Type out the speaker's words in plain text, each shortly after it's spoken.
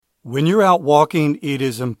When you're out walking, it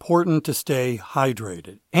is important to stay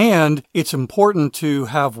hydrated. And it's important to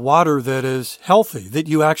have water that is healthy, that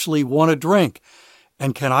you actually want to drink.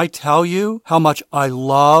 And can I tell you how much I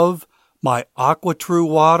love my AquaTrue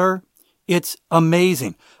water? It's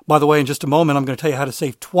amazing. By the way, in just a moment, I'm going to tell you how to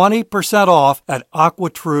save 20% off at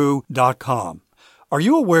aquatrue.com. Are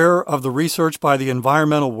you aware of the research by the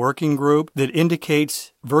Environmental Working Group that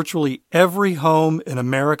indicates virtually every home in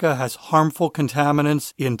America has harmful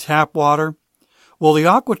contaminants in tap water? Well, the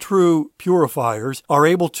AquaTrue purifiers are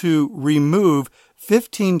able to remove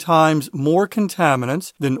 15 times more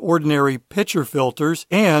contaminants than ordinary pitcher filters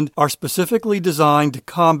and are specifically designed to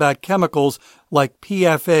combat chemicals like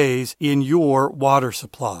PFAS in your water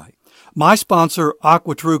supply. My sponsor,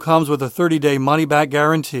 AquaTrue, comes with a 30-day money-back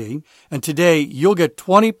guarantee, and today you'll get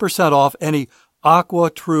 20% off any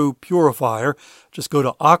AquaTrue purifier. Just go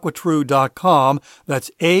to aquatrue.com.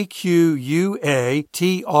 That's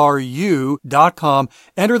AQUATRU.com.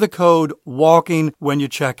 Enter the code WALKING when you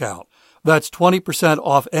check out. That's 20%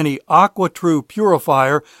 off any AquaTrue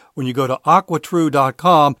purifier when you go to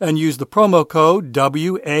aquatrue.com and use the promo code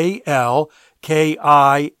WALKING.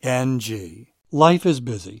 Life is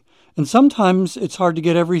busy, and sometimes it's hard to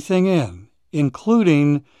get everything in,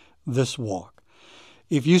 including this walk.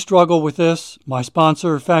 If you struggle with this, my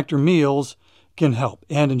sponsor, Factor Meals, can help.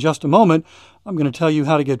 And in just a moment, I'm going to tell you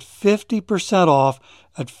how to get 50% off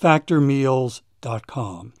at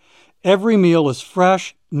factormeals.com. Every meal is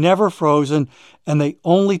fresh, never frozen, and they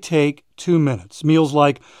only take 2 minutes. Meals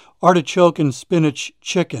like artichoke and spinach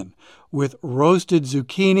chicken with roasted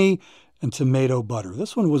zucchini and tomato butter.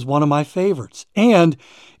 This one was one of my favorites. And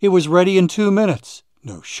it was ready in 2 minutes.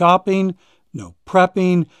 No shopping, no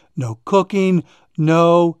prepping, no cooking,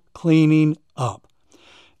 no cleaning up.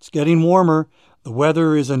 It's getting warmer. The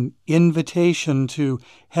weather is an invitation to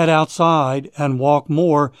head outside and walk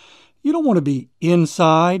more. You don't want to be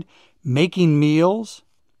inside making meals.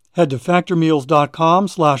 Head to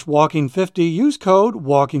factormeals.com/walking50. Use code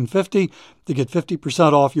WALKING50 to get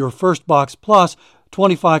 50% off your first box plus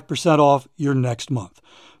 25% off your next month.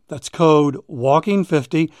 That's code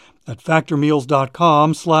WALKING50 at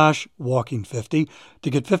factormeals.com/walking50 to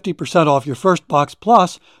get 50% off your first box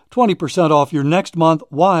plus 20% off your next month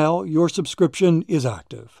while your subscription is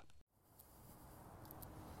active.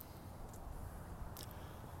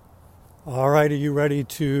 All right, are you ready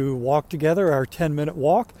to walk together, our 10-minute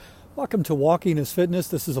walk? Welcome to Walking is Fitness.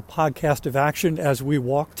 This is a podcast of action as we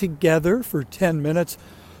walk together for 10 minutes,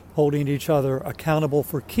 holding each other accountable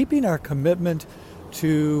for keeping our commitment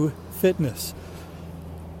to fitness.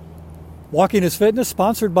 Walking is Fitness,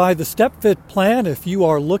 sponsored by the StepFit Plan. If you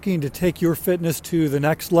are looking to take your fitness to the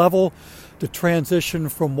next level, to transition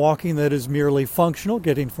from walking that is merely functional,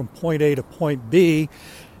 getting from point A to point B,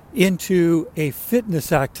 into a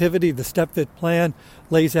fitness activity, the StepFit Plan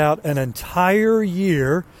lays out an entire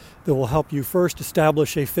year that will help you first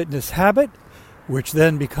establish a fitness habit, which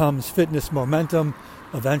then becomes fitness momentum,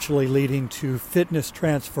 eventually leading to fitness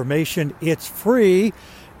transformation. It's free,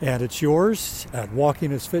 and it's yours at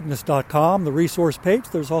walkingisfitness.com, the resource page.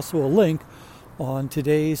 There's also a link on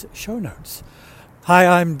today's show notes. Hi,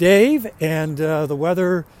 I'm Dave, and the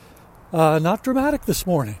weather, not dramatic this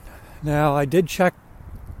morning. Now, I did check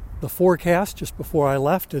the forecast just before I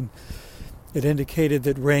left, and it indicated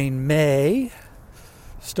that rain may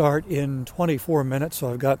start in 24 minutes,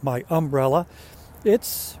 so I've got my umbrella.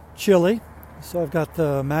 It's chilly, so I've got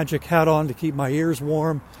the magic hat on to keep my ears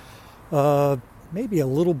warm. Maybe a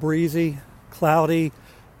little breezy, cloudy,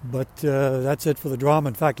 but that's it for the drama.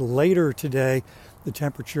 In fact, later today, the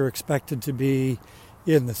temperature expected to be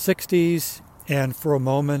in the 60s, and for a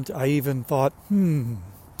moment I even thought,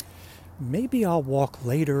 maybe I'll walk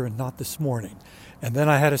later and not this morning. And then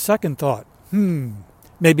I had a second thought,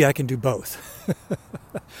 maybe I can do both.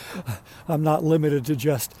 I'm not limited to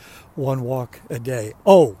just one walk a day.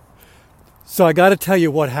 Oh, so I got to tell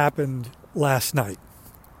you what happened last night.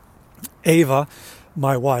 Ava,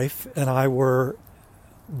 my wife, and I were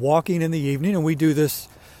walking in the evening, and we do this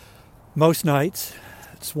most nights.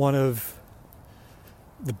 It's one of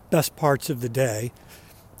the best parts of the day.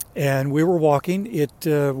 And we were walking. It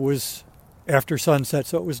was after sunset,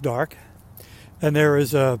 so it was dark. And there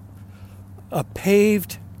is a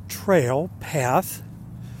paved path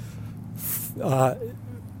that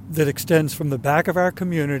extends from the back of our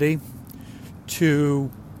community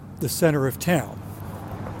to the center of town.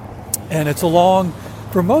 And it's along,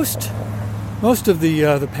 for most of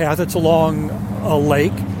the path, it's along a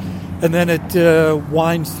lake, and then it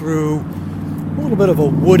winds through a little bit of a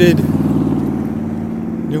wooded,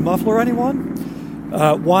 new muffler, anyone?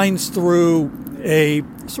 Winds through a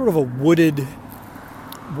sort of a wooded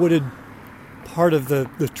wooded part of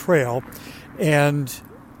the trail. And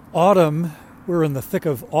autumn, we're in the thick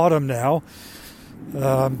of autumn now,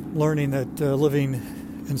 learning that living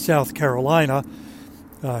in South Carolina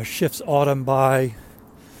shifts autumn by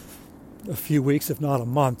a few weeks, if not a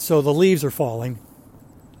month. So the leaves are falling,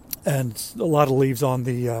 and a lot of leaves on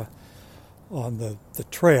the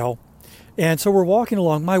trail. And so we're walking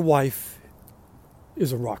along. My wife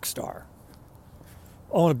is a rock star.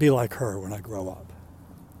 I want to be like her when I grow up.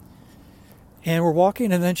 And we're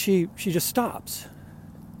walking, and then she just stops.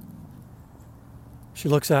 She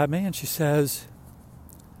looks at me and she says,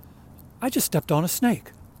 "I just stepped on a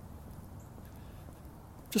snake."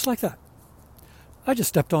 Just like that. I just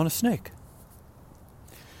stepped on a snake.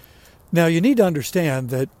 Now, you need to understand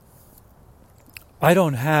that I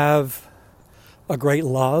don't have a great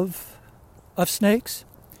love of snakes.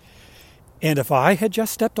 And if I had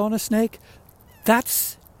just stepped on a snake,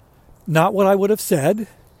 that's not what I would have said.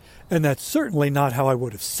 And that's certainly not how I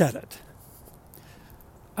would have said it.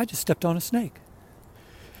 I just stepped on a snake.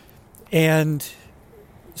 And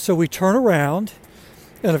so we turn around.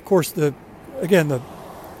 And of course, the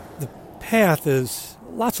path is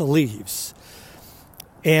lots of leaves.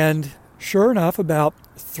 And sure enough, about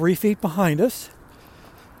 3 feet behind us,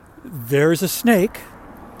 there's a snake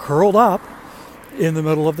curled up in the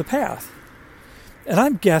middle of the path. And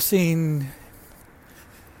I'm guessing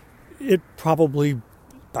it probably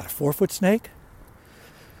about a 4-foot snake.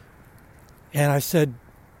 And I said,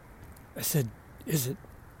 was it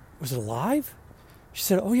alive? She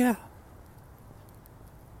said, "Oh yeah.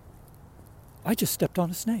 I just stepped on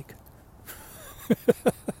a snake."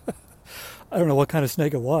 I don't know what kind of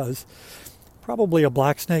snake it was. Probably a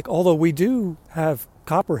black snake, although we do have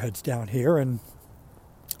copperheads down here, and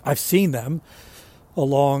I've seen them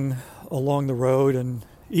along the road and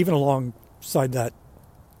even alongside that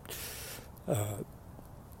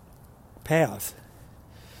path.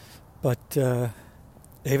 But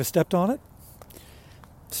Ava stepped on it.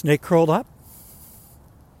 Snake curled up.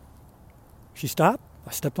 She stopped.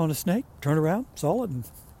 I stepped on a snake, turned around, saw it, and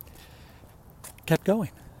kept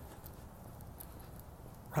going.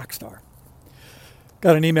 Rock star.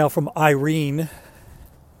 Got an email from Irene,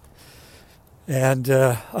 and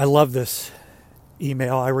I love this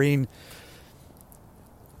email. Irene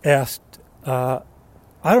asked, "I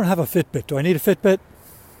don't have a Fitbit. Do I need a Fitbit?"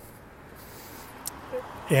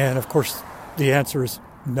 And of course, the answer is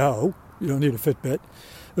no. You don't need a Fitbit.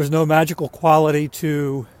 There's no magical quality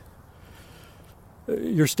to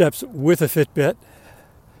your steps with a Fitbit.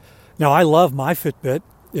 Now, I love my Fitbit.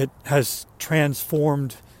 It has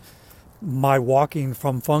transformed my walking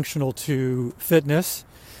from functional to fitness.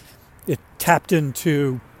 It tapped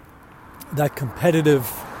into that competitive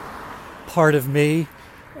part of me,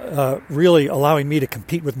 really allowing me to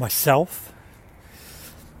compete with myself.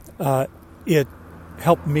 It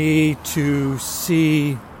helped me to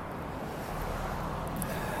see,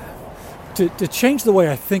 to change the way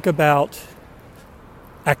I think about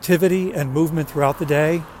activity and movement throughout the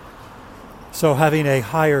day. So having a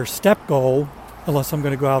higher step goal, unless I'm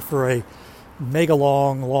going to go out for a mega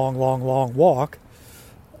long walk,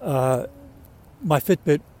 my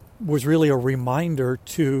Fitbit was really a reminder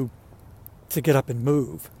to get up and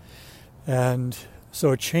move. And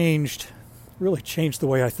so it really changed the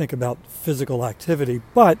way I think about physical activity.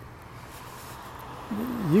 But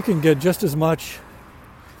you can get just as much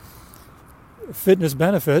fitness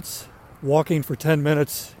benefits walking for 10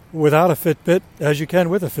 minutes without a Fitbit as you can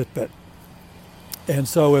with a Fitbit. And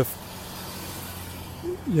so if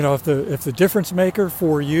the difference maker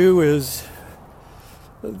for you is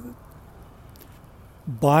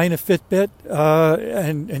buying a Fitbit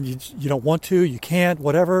and you don't want to, you can't,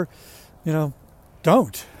 whatever,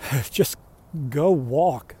 don't. Just go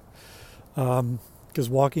walk. Because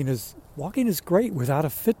walking is great without a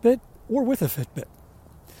Fitbit or with a Fitbit.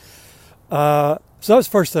 So that was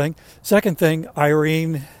the first thing. Second thing,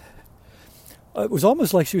 Irene, it was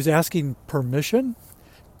almost like she was asking permission.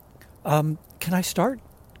 Can I start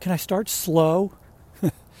slow?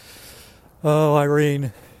 Oh,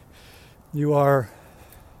 Irene, you are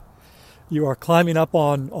climbing up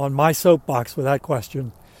on my soapbox with that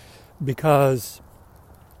question, because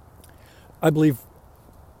I believe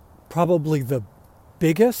probably the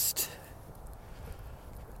biggest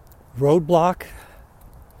roadblock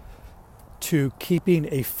to keeping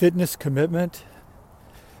a fitness commitment,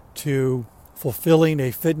 to fulfilling a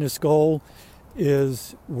fitness goal,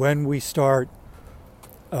 is when we start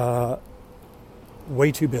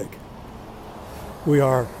way too big. We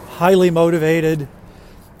are highly motivated,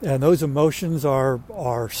 and those emotions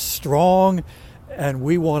are strong, and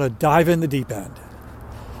we want to dive in the deep end.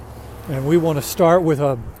 and we want to start with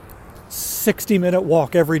a 60-minute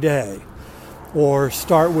walk every day, or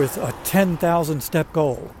start with a 10,000 step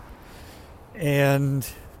goal. And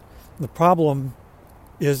the problem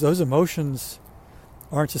is those emotions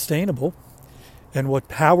aren't sustainable. And what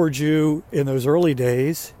powered you in those early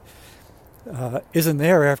days isn't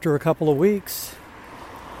there after a couple of weeks.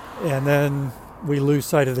 And then we lose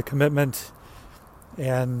sight of the commitment,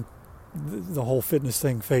 and the whole fitness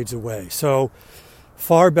thing fades away. So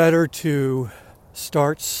far better to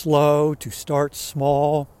start slow, to start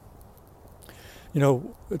small.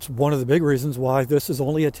 It's one of the big reasons why this is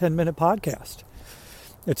only a 10-minute podcast.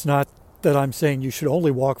 It's not that I'm saying you should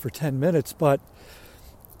only walk for 10 minutes, but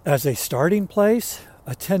as a starting place,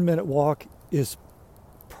 a 10-minute walk is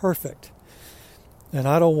perfect. And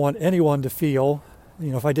I don't want anyone to feel,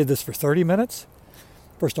 if I did this for 30 minutes,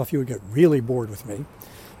 first off, you would get really bored with me.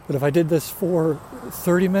 But if I did this for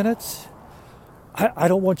 30 minutes, I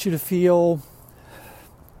don't want you to feel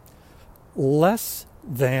less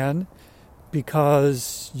than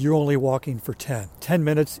because you're only walking for 10. 10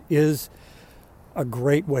 minutes is a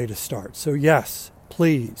great way to start. So yes,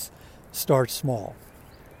 please start small.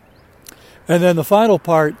 And then the final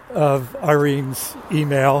part of Irene's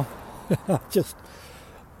email, I just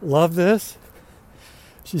love this.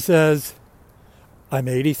 She says, I'm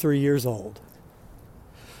 83 years old.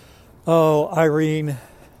 Oh, Irene,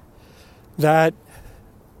 that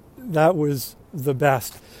was the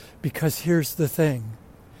best. Because here's the thing.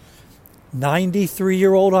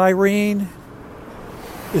 93-year-old Irene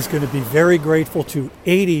is going to be very grateful to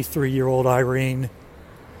 83-year-old Irene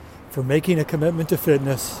for making a commitment to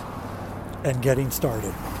fitness and getting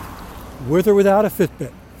started. With or without a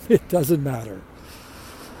Fitbit, it doesn't matter.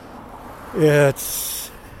 It's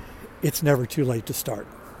never too late to start.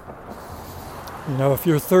 If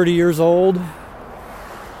you're 30 years old,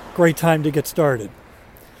 great time to get started.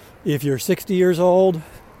 If you're 60 years old,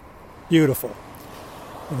 beautiful.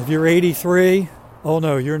 And if you're 83, oh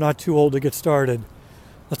no, you're not too old to get started.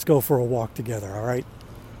 Let's go for a walk together, all right?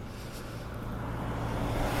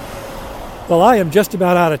 Well, I am just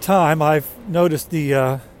about out of time. I've noticed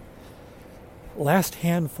the last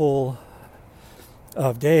handful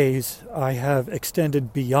of days I have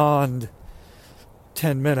extended beyond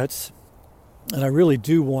 10 minutes. And I really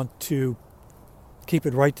do want to keep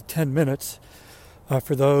it right to 10 minutes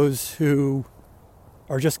for those who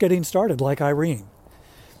are just getting started, like Irene.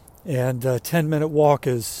 And a 10-minute walk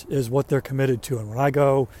is what they're committed to. And when I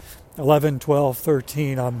go 11, 12,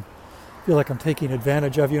 13, I feel like I'm taking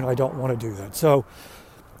advantage of you, and I don't want to do that. So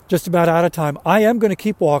just about out of time. I am going to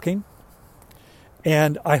keep walking,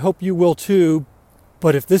 and I hope you will too.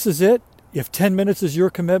 But if this is it, if 10 minutes is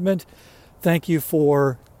your commitment, thank you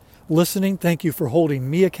for listening. Thank you for holding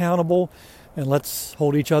me accountable. And let's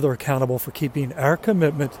hold each other accountable for keeping our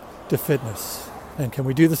commitment to fitness. And can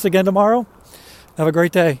we do this again tomorrow? Have a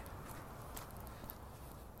great day.